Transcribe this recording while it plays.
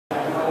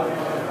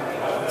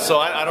So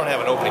I don't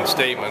have an opening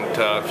statement.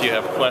 If you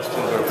have questions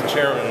or if the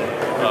chairman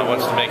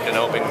wants to make an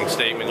opening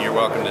statement, you're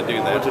welcome to do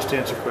that. We'll just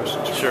answer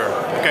questions. Sure.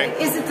 Okay.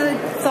 Is it the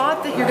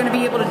thought that you're going to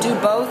be able to do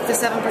both the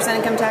 7%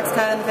 income tax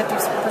cut and the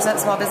 50%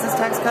 small business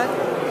tax cut?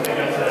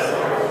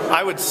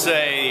 I would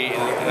say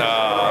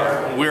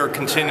we're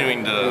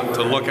continuing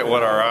to look at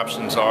what our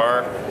options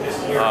are.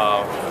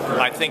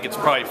 I think it's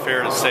probably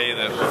fair to say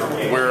that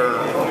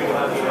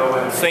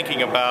we're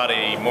thinking about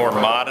a more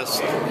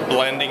modest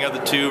blending of the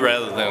two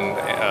rather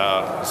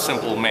than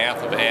simple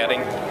math of adding.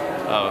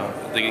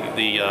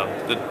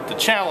 The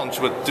challenge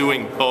with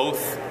doing both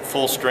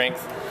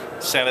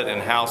full-strength Senate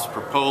and House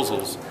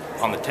proposals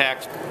on the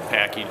tax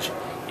package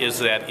is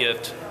that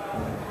it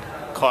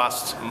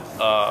costs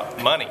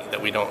money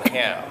that we don't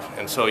have,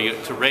 and so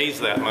to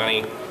raise that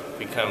money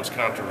becomes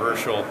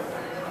controversial,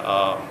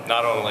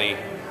 not only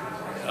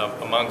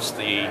amongst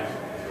the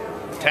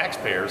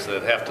taxpayers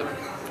that have to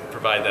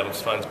provide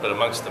those funds, but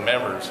amongst the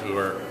members who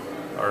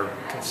are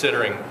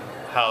considering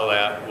how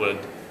that would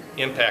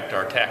impact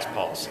our tax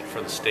policy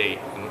for the state.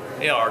 And,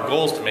 our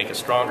goal is to make a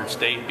stronger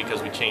state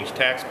because we changed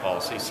tax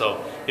policy,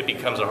 so it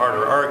becomes a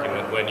harder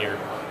argument when you're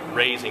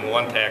raising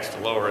one tax to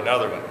lower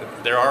another one.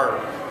 There are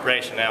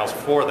rationales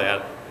for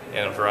that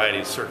in a variety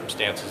of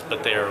circumstances,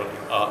 but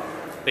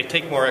they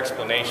take more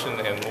explanation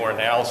and more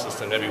analysis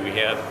than maybe we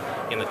had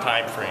in the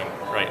time frame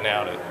right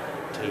now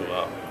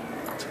to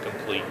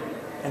complete.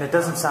 And it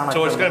doesn't sound like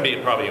so it's going to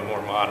be probably a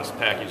more modest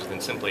package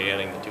than simply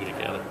adding the two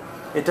together.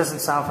 It doesn't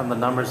sound from the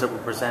numbers that were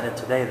presented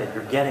today that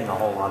you're getting a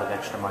whole lot of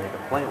extra money to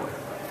play with.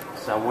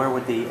 So where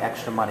would the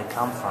extra money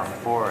come from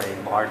for a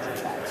larger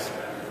tax?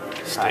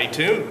 Stay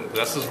tuned.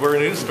 This is where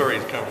news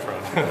stories come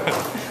from.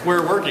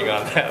 We're working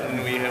on that,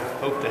 and we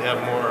hope to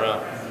have more,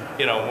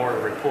 more to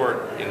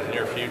report in the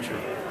near future.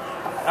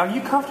 Are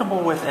you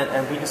comfortable with,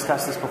 and we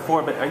discussed this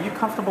before, but are you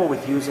comfortable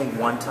with using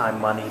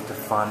one-time money to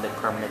fund a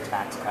permanent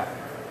tax cut?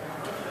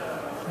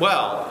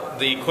 Well,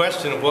 the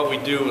question of what we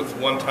do with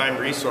one-time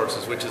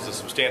resources, which is a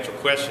substantial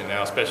question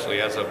now,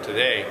 especially as of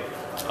today,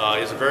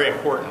 is a very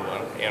important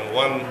one, and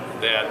one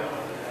that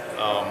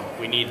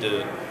we need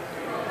to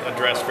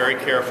address very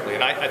carefully.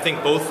 And I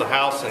think both the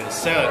House and the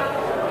Senate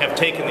have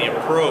taken the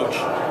approach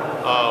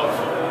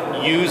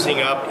of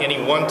using up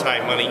any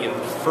one-time money in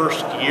the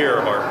first year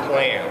of our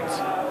plans.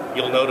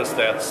 You'll notice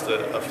that's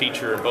a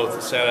feature in both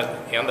the Senate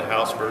and the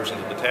House version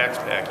of the tax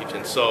package.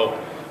 And so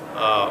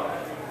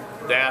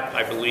that,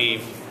 I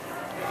believe,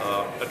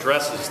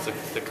 addresses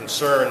the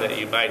concern that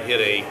you might hit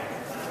a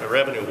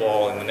revenue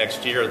wall in the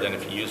next year than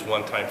if you use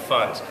one-time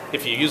funds.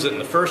 If you use it in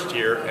the first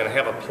year and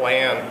have a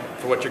plan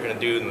for what you're going to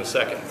do in the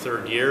second and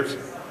third years,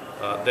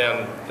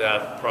 then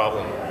that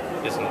problem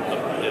is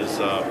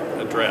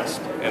addressed.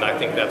 And I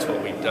think that's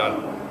what we've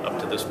done up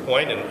to this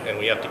point, and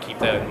we have to keep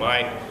that in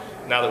mind.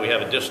 Now that we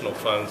have additional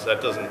funds,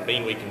 that doesn't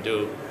mean we can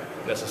do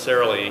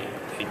necessarily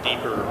a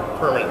deeper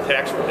permanent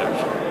tax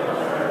reduction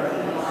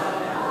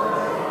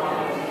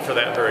for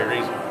that very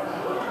reason.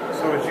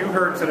 So as you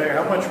heard today,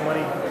 how much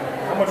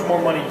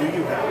more money do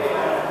you have?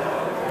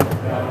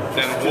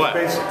 Then what?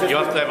 You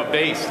have to have a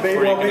base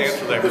before you can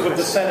answer that because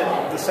question.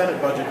 of the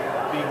Senate budget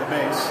being the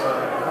base,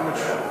 how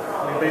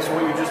much, based on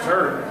what you just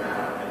heard?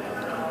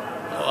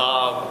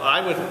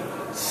 I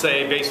would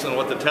say, based on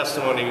what the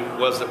testimony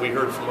was that we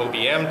heard from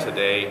OBM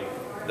today,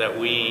 that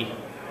we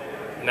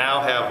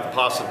now have the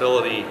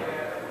possibility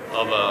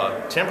of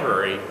a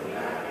temporary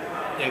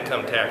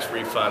income tax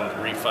refund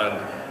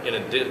in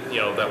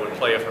that would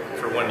play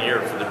for 1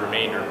 year for the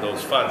remainder of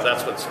those funds.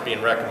 That's what's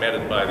being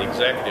recommended by the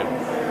executive,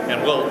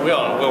 and we'll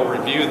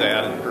review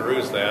that and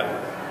peruse that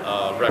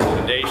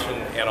recommendation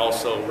and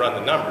also run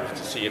the numbers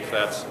to see if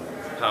that's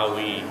how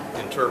we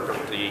interpret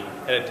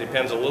and it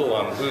depends a little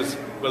on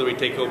whether we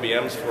take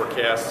OBM's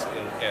forecasts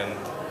and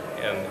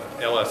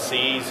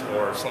LSC's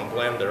or some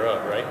blend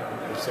thereof, right?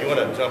 So you want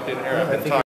to jump in here?